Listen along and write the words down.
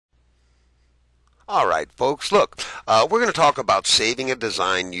All right, folks, look, we're going to talk about saving a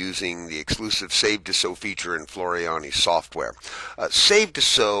design using the exclusive Save2Sew feature in Floriani software.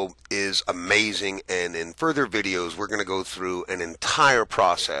 Save2Sew is amazing, and in further videos, we're going to go through an entire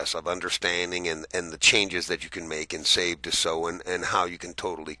process of understanding and the changes that you can make in Save2Sew and how you can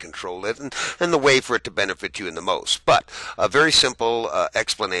totally control it and the way for it to benefit you in the most. But a very simple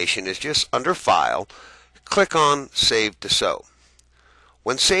explanation is just under File, click on Save2Sew.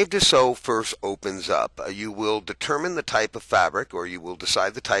 When Save2Sew first opens up, you will determine the type of fabric, or you will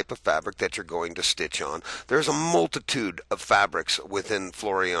decide the type of fabric that you're going to stitch on. There's a multitude of fabrics within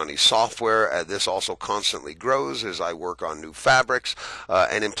Floriani software. This also constantly grows as I work on new fabrics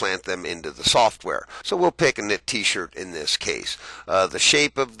and implant them into the software. So we'll pick a knit t-shirt in this case. The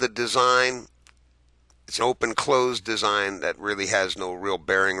shape of the design, it's an open-closed design that really has no real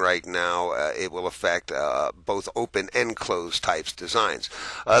bearing right now. It will affect both open and closed types designs.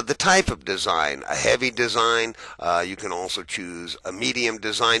 The type of design, a heavy design, you can also choose a medium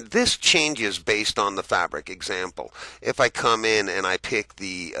design. This changes based on the fabric. Example, if I come in and I pick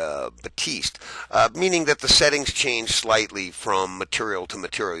the batiste, meaning that the settings change slightly from material to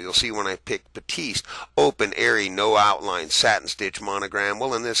material. You'll see when I pick batiste, open, airy, no outline, satin stitch, monogram.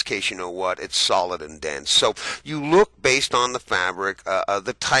 Well, in this case, you know what? It's solid and dense. So you look based on the fabric,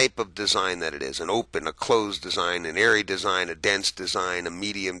 the type of design that it is, an open, a closed design, an airy design, a dense design, a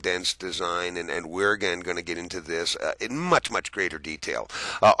medium dense design, and we're again going to get into this in much greater detail.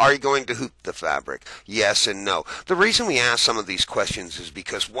 Are you going to hoop the fabric? Yes and no. The reason we ask some of these questions is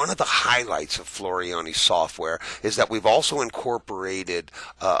because one of the highlights of Floriani software is that we've also incorporated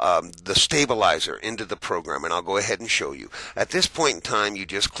the stabilizer into the program, and I'll go ahead and show you. At this point in time, you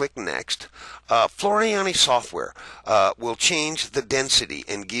just click Next. Floriani software will change the density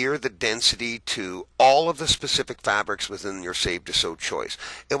and gear the density to all of the specific fabrics within your Save2Sew choice.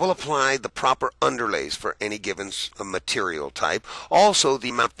 It will apply the proper underlays for any given material type. Also, the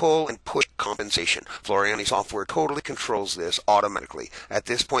amount pull and push compensation. Floriani software totally controls this automatically. At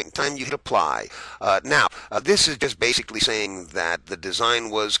this point in time, you hit Apply. Now, this is just basically saying that the design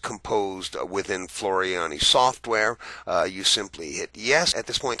was composed within Floriani software. You simply hit Yes. At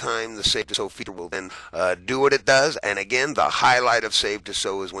this point in time, the Save2Sew feature will then do what it does, and again, the highlight of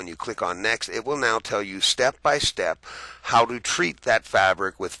Save2Sew is when you click on Next. It will now tell you step by step how to treat that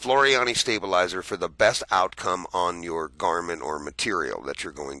fabric with Floriani Stabilizer for the best outcome on your garment or material that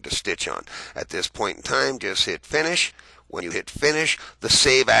you're going to stitch on. At this point in time, just hit Finish. When you hit Finish, the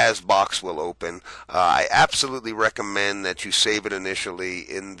Save As box will open. I absolutely recommend that you save it initially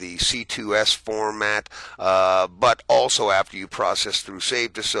in the C2S format, but also after you process through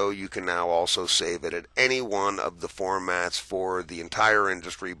Save2Sew, you can now also save it at any one of the formats for the entire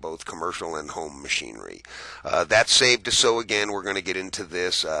industry, both commercial and home machinery. That's Save2Sew. Again, we're going to get into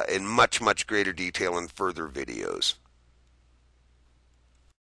this in much greater detail in further videos.